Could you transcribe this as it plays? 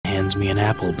hands me an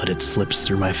apple, but it slips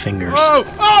through my fingers.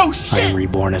 Oh shit! I am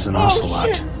reborn as an ocelot.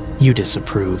 Shit. You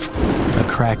disapprove. A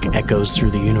crack echoes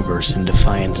through the universe in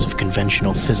defiance of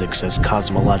conventional physics as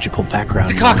cosmological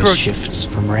background noise shifts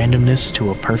from randomness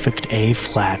to a perfect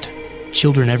A-flat.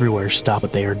 Children everywhere stop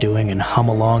what they are doing and hum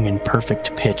along in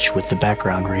perfect pitch with the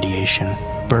background radiation.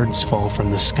 Birds fall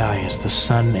from the sky as the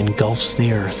sun engulfs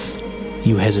the earth.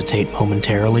 You hesitate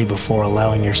momentarily before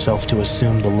allowing yourself to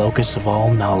assume the locus of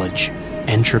all knowledge.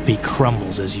 Entropy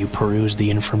crumbles as you peruse the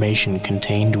information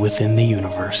contained within the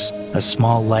universe. A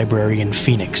small library in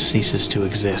Phoenix ceases to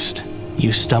exist.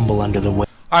 You stumble under the weight.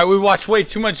 Alright, we watched way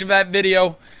too much of that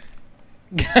video.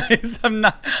 Guys, I'm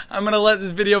gonna let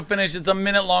this video finish. It's a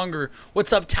minute longer.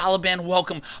 What's up, Taliban?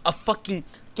 Welcome.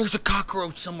 There's a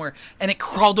cockroach somewhere, and it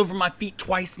crawled over my feet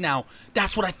twice now.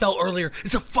 That's what I felt earlier.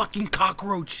 It's a fucking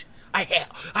cockroach. I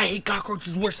hate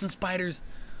cockroaches worse than spiders.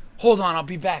 Hold on, I'll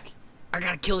be back. I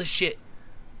gotta kill this shit.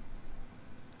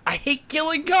 I hate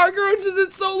killing cockroaches,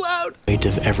 it's so loud. Weight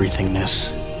of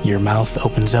everythingness. Your mouth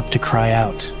opens up to cry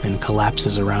out and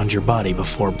collapses around your body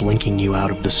before blinking you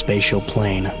out of the spatial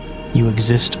plane. You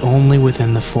exist only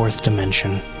within the fourth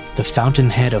dimension. The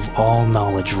fountainhead of all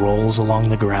knowledge rolls along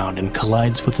the ground and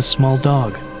collides with a small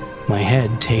dog. My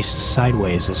head tastes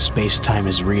sideways as space-time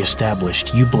is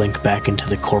re-established. You blink back into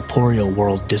the corporeal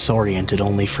world, disoriented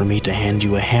only for me to hand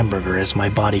you a hamburger as my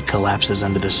body collapses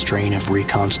under the strain of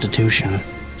reconstitution.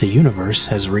 The universe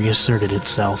has reasserted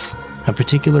itself. A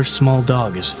particular small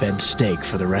dog is fed steak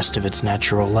for the rest of its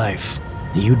natural life.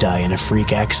 You die in a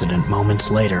freak accident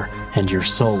moments later, and your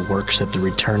soul works at the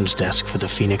returns desk for the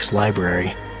Phoenix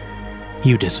Library.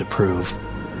 You disapprove.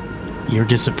 Your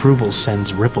disapproval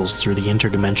sends ripples through the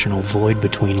interdimensional void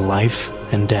between life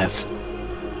and death.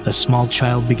 A small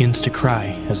child begins to cry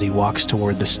as he walks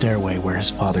toward the stairway where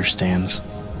his father stands.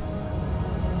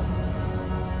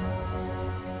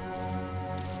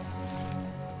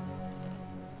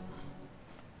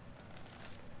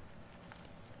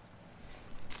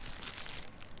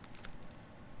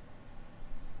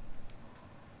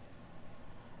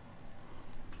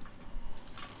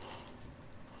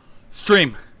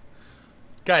 Stream.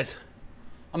 Guys,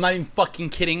 I'm not even fucking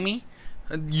kidding me.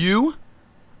 You?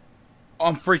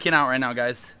 I'm freaking out right now,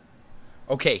 guys.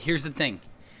 Okay, here's the thing.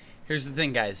 Here's the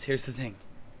thing, guys. Here's the thing.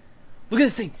 Look at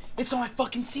this thing. It's on my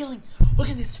fucking ceiling. Look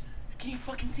at this. Can you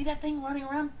fucking see that thing running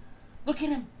around? Look at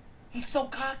him. He's so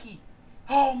cocky.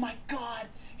 Oh my god.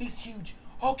 He's huge.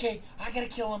 Okay, I gotta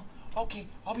kill him. Okay,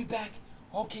 I'll be back.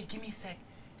 Okay, give me a sec.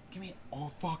 Give me a...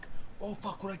 Oh fuck. Oh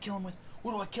fuck, what do I kill him with?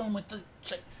 What do I kill him with?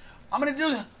 I'm gonna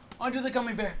do the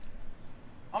gummy bear.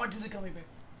 I'm gonna do the gummy bear.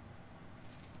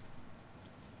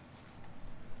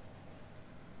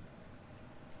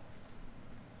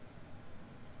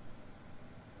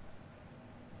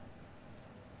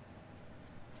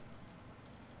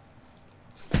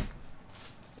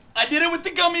 I did it with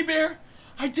the gummy bear.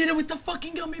 I did it with the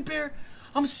fucking gummy bear.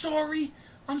 I'm sorry.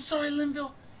 I'm sorry,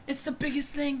 Linville. It's the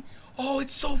biggest thing. Oh,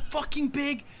 it's so fucking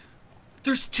big.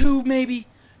 There's two, maybe.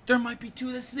 There might be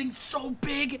two. This thing's so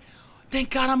big.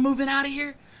 Thank God I'm moving out of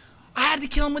here. I had to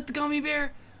kill him with the gummy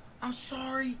bear. I'm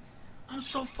sorry. I'm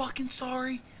so fucking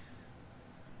sorry.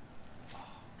 Oh, God.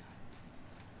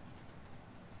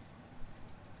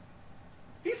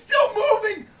 He's still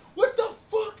moving. What the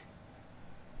fuck?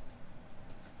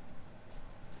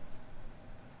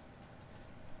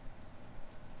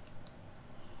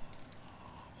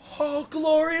 Oh,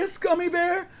 glorious gummy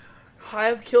bear. I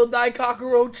have killed thy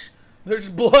cockroach. There's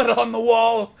blood on the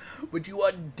wall, but you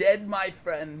are dead, my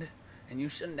friend, and you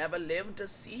shall never live to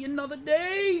see another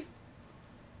day.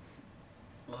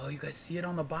 Oh, you guys see it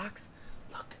on the box?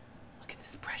 Look at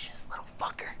this precious little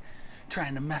fucker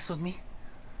trying to mess with me.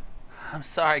 I'm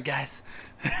sorry, guys.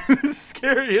 This is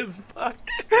scary as fuck.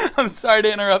 I'm sorry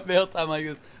to interrupt mail time like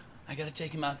this. I gotta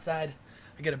take him outside.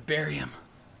 I gotta bury him.